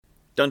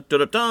Dun dun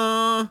dun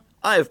dun!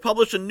 I've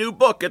published a new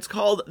book. It's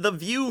called The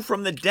View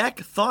from the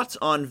Deck, Thoughts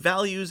on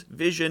Values,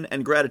 Vision,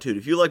 and Gratitude.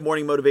 If you like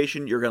morning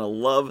motivation, you're going to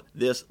love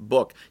this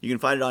book. You can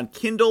find it on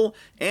Kindle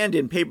and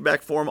in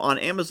paperback form on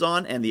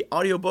Amazon, and the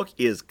audiobook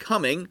is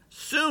coming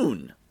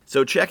soon.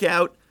 So check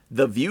out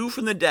The View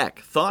from the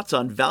Deck, Thoughts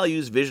on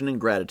Values, Vision, and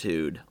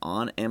Gratitude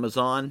on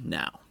Amazon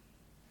now.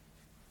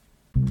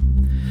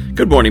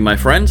 Good morning, my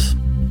friends.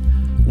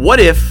 What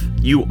if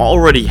you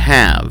already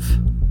have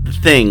the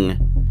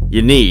thing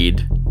you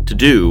need to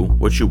do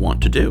what you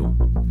want to do?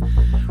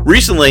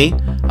 Recently,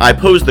 I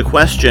posed the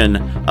question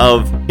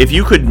of if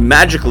you could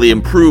magically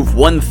improve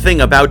one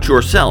thing about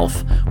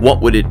yourself,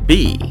 what would it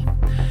be?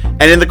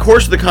 And in the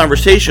course of the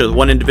conversation with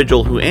one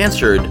individual who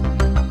answered,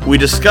 we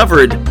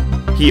discovered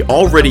he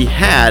already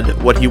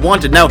had what he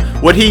wanted. Now,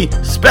 what he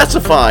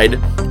specified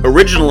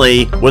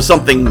originally was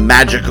something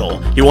magical.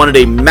 He wanted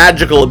a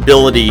magical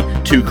ability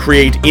to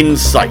create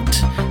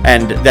insight,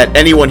 and that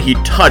anyone he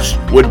touched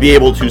would be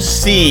able to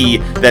see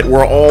that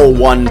we're all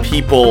one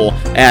people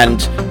and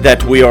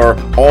that we are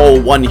all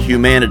one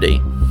humanity.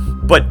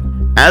 But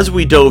as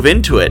we dove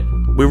into it,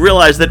 we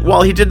realized that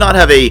while he did not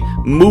have a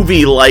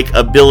movie-like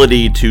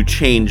ability to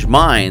change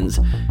minds,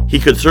 he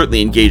could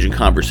certainly engage in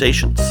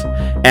conversations,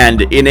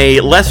 and in a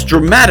less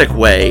dramatic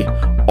way,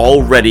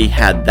 already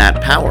had that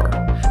power.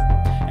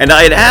 And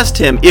I had asked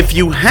him, if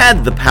you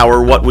had the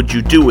power, what would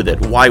you do with it?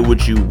 Why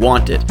would you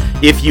want it?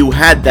 If you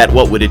had that,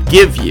 what would it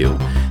give you?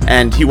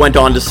 And he went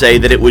on to say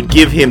that it would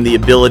give him the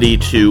ability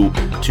to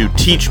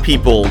teach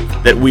people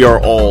that we are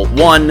all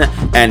one,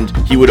 and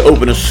he would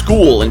open a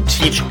school and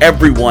teach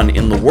everyone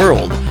in the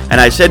world.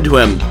 And I said to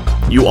him,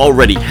 you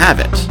already have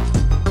it.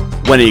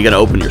 When are you going to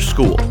open your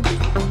school?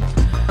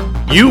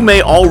 You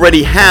may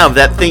already have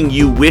that thing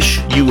you wish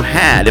you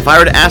had. If I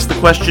were to ask the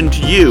question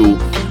to you,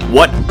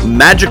 what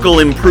magical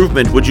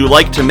improvement would you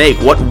like to make?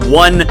 What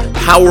one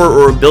power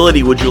or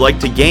ability would you like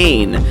to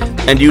gain?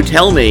 And you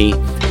tell me,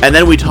 and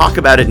then we talk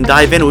about it and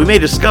dive in, we may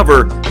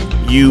discover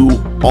you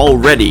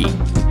already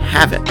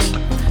have it.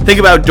 Think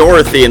about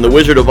Dorothy in The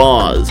Wizard of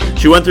Oz.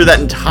 She went through that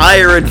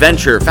entire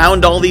adventure,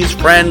 found all these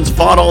friends,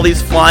 fought all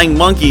these flying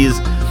monkeys,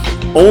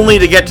 only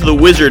to get to the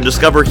wizard,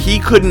 discover he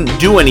couldn't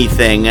do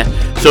anything,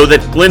 so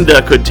that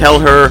Glinda could tell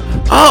her,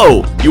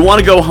 oh, you want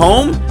to go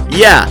home?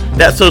 Yeah,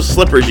 that's those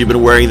slippers you've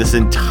been wearing this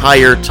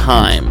entire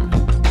time.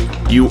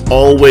 You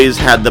always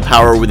had the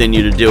power within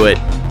you to do it,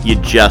 you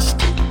just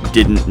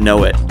didn't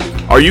know it.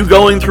 Are you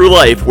going through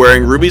life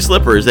wearing ruby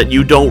slippers that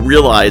you don't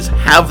realize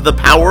have the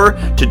power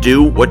to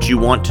do what you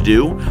want to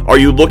do? Are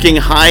you looking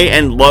high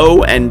and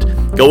low and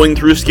going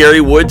through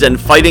scary woods and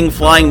fighting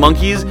flying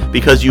monkeys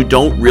because you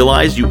don't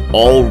realize you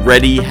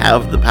already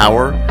have the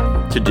power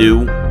to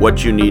do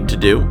what you need to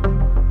do?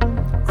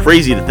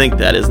 Crazy to think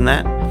that, isn't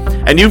that?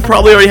 And you've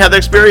probably already had that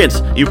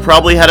experience. You've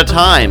probably had a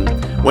time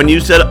when you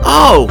said,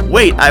 oh,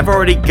 wait, I've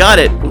already got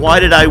it. Why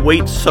did I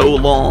wait so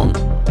long?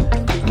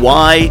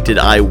 Why did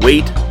I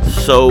wait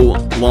so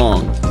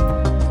long?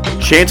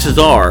 Chances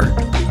are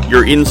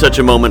you're in such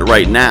a moment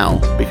right now,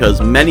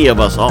 because many of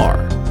us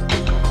are.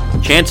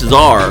 Chances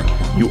are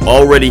you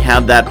already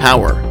have that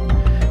power.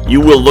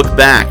 You will look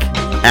back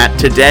at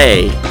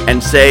today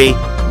and say,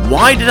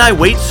 why did I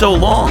wait so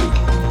long?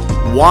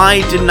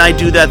 Why didn't I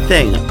do that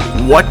thing?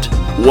 What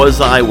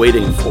was I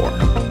waiting for?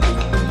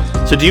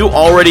 So do you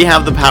already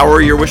have the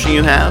power you're wishing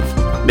you have?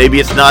 Maybe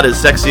it's not as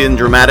sexy and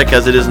dramatic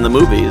as it is in the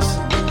movies,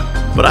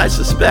 but I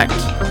suspect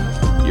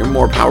you're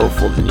more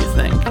powerful than you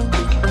think.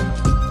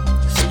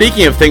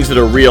 Speaking of things that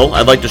are real,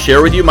 I'd like to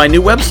share with you my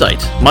new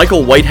website,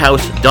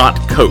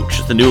 michaelwhitehouse.coach.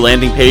 It's the new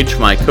landing page for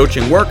my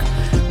coaching work,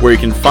 where you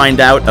can find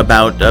out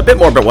about a bit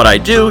more about what I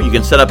do. You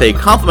can set up a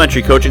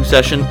complimentary coaching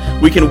session.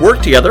 We can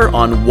work together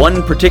on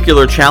one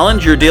particular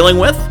challenge you're dealing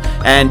with,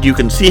 and you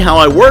can see how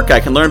I work. I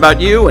can learn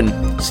about you and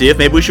see if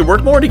maybe we should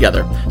work more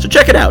together. So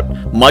check it out,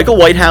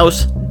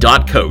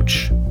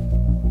 michaelwhitehouse.coach.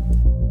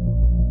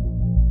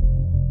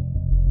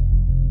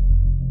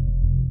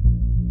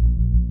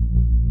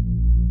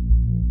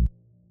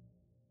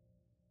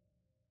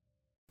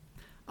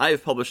 I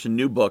have published a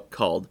new book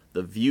called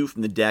The View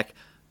from the Deck,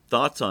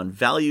 Thoughts on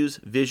Values,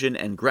 Vision,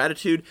 and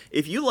Gratitude.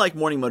 If you like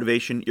morning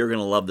motivation, you're going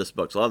to love this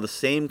book. It's a lot of the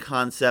same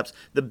concepts.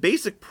 The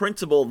basic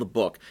principle of the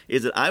book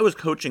is that I was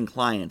coaching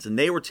clients, and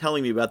they were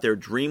telling me about their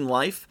dream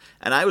life,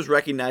 and I was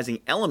recognizing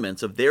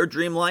elements of their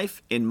dream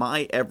life in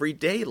my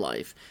everyday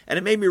life. And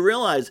it made me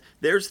realize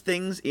there's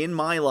things in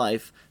my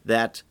life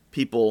that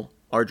people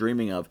are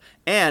dreaming of.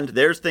 And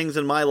there's things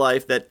in my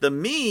life that the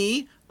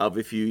me of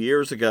a few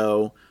years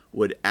ago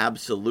would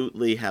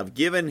absolutely have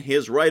given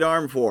his right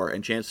arm for,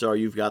 and chances are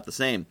you've got the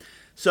same.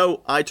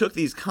 So I took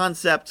these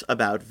concepts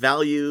about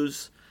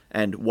values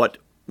and what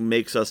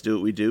makes us do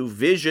what we do,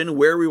 vision,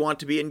 where we want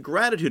to be, and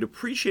gratitude,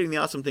 appreciating the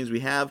awesome things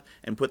we have,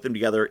 and put them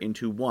together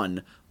into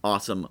one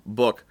awesome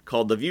book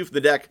called The View from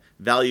the Deck,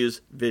 Values,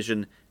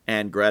 Vision,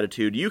 and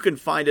Gratitude. You can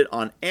find it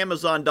on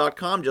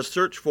Amazon.com. Just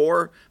search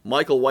for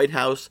Michael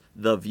Whitehouse,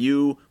 The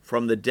View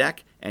from the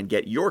Deck, and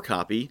get your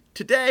copy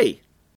today.